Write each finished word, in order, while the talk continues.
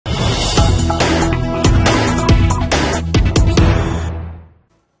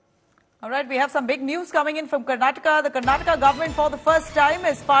right, we have some big news coming in from Karnataka. The Karnataka government for the first time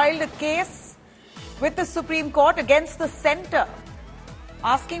has filed a case with the Supreme Court against the centre,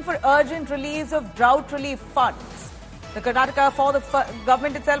 asking for urgent release of drought relief funds. The Karnataka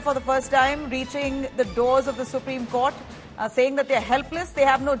government itself for the first time reaching the doors of the Supreme Court, saying that they're helpless, they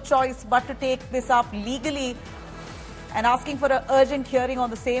have no choice but to take this up legally, and asking for an urgent hearing on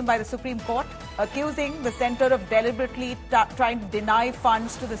the same by the Supreme Court, accusing the centre of deliberately trying to deny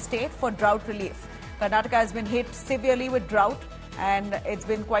funds to the state for drought relief. Karnataka has been hit severely with drought, and it's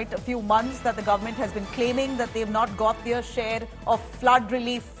been quite a few months that the government has been claiming that they've not got their share of flood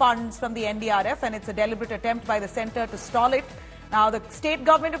relief funds from the NDRF, and it's a deliberate attempt by the centre to stall it. Now, the state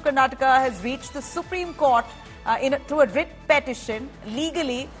government of Karnataka has reached the Supreme Court through a writ petition,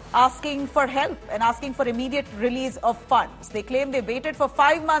 legally asking for help and asking for immediate release of funds. They claim they've waited for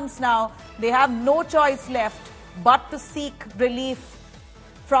 5 months now. They have no choice left but to seek relief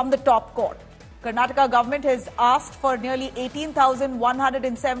from the top court. Karnataka government has asked for nearly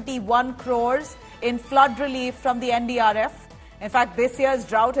 18,171 crores in flood relief from the NDRF. In fact, this year's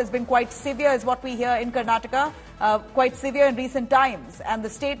drought has been quite severe, is what we hear in Karnataka, quite severe in recent times. And the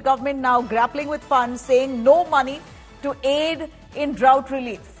state government now grappling with funds, saying no money to aid in drought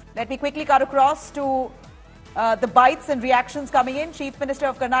relief. Let me quickly cut across to the bites and reactions coming in. Chief Minister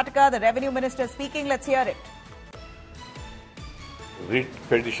of Karnataka, the Revenue Minister speaking. Let's hear it. Writ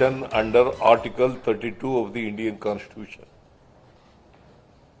petition under Article 32 of the Indian Constitution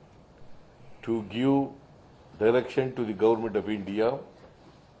to give direction to the Government of India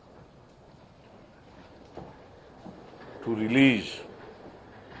to release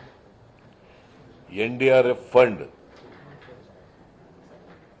NDRF fund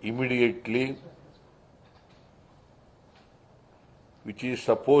immediately, which is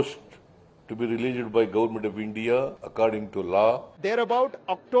supposed to be released by Government of India according to law. Thereabout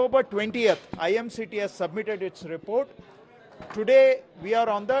October 20th, IMCT has submitted its report. Today we are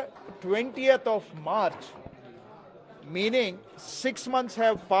on the 20th of March, meaning 6 months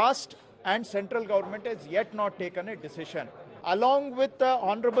have passed and central government has yet not taken a decision. Along with the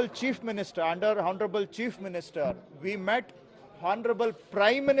Honorable Chief Minister, we met Honorable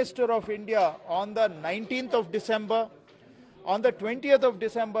Prime Minister of India on the 19th of December. On the 20th of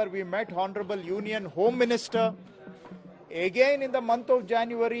December, we met Honorable Union Home Minister. Again, in the month of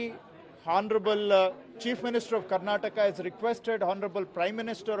January, Honorable Chief Minister of Karnataka has requested Honorable Prime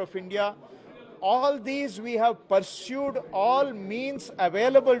Minister of India. All these we have pursued all means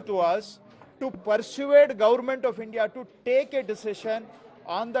available to us to persuade Government of India to take a decision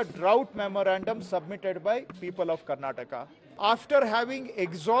on the drought memorandum submitted by people of Karnataka. After having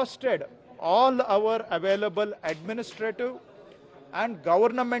exhausted all our available administrative and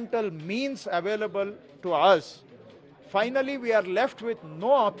governmental means available to us, finally we are left with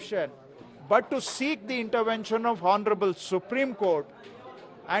no option but to seek the intervention of Honorable Supreme Court,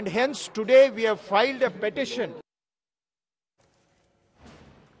 and hence today we have filed a petition.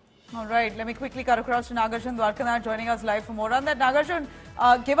 All right, let me quickly cut across to Nagarjun Dwarkanath joining us live for more on that. Nagarjun,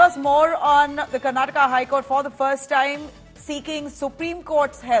 give us more on the Karnataka High Court for the first time seeking Supreme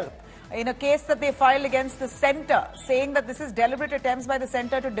Court's help in a case that they filed against the centre, saying that this is deliberate attempts by the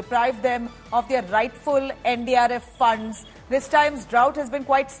centre to deprive them of their rightful NDRF funds. This time's drought has been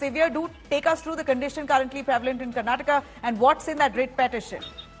quite severe. Do take us through the condition currently prevalent in Karnataka and what's in that writ petition.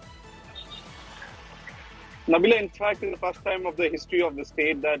 Nabila, in fact, in the first time of the history of the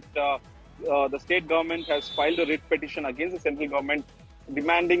state that the state government has filed a writ petition against the central government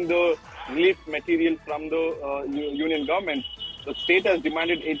demanding the relief material from the union government. The state has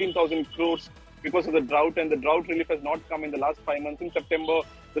demanded 18,000 crores because of the drought, and the drought relief has not come in the last 5 months. In September,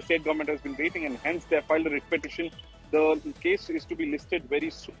 the state government has been waiting, and hence they have filed a writ petition. The case is to be listed very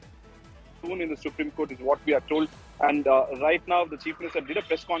soon in the Supreme Court, is what we are told. And right now, the Chief Minister did a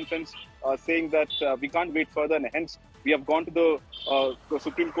press conference saying that we can't wait further, and hence we have gone to the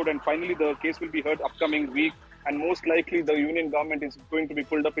Supreme Court, and finally the case will be heard upcoming week. And most likely the union government is going to be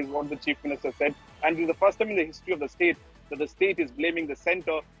pulled up, is what the Chief Minister said. And this is the first time in the history of the state that the state is blaming the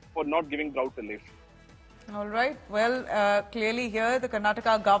centre for not giving drought relief. All right. Well, clearly here, the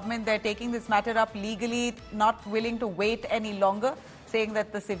Karnataka government, they're taking this matter up legally, not willing to wait any longer, saying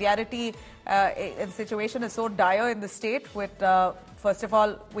that the severity the situation is so dire in the state with, first of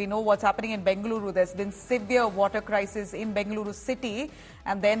all, we know what's happening in Bengaluru. There's been severe water crisis in Bengaluru city.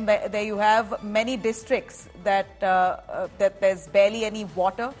 And then there you have many districts that there's barely any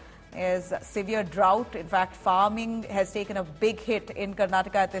water. There's severe drought. In fact, farming has taken a big hit in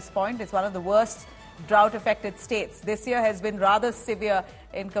Karnataka at this point. It's one of the worst drought-affected states. This year has been rather severe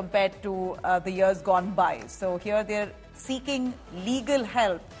in compared to the years gone by. So here they're seeking legal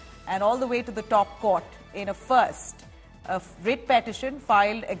help and all the way to the top court in a first. A writ petition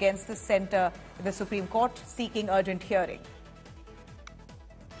filed against the centre in the Supreme Court seeking urgent hearing.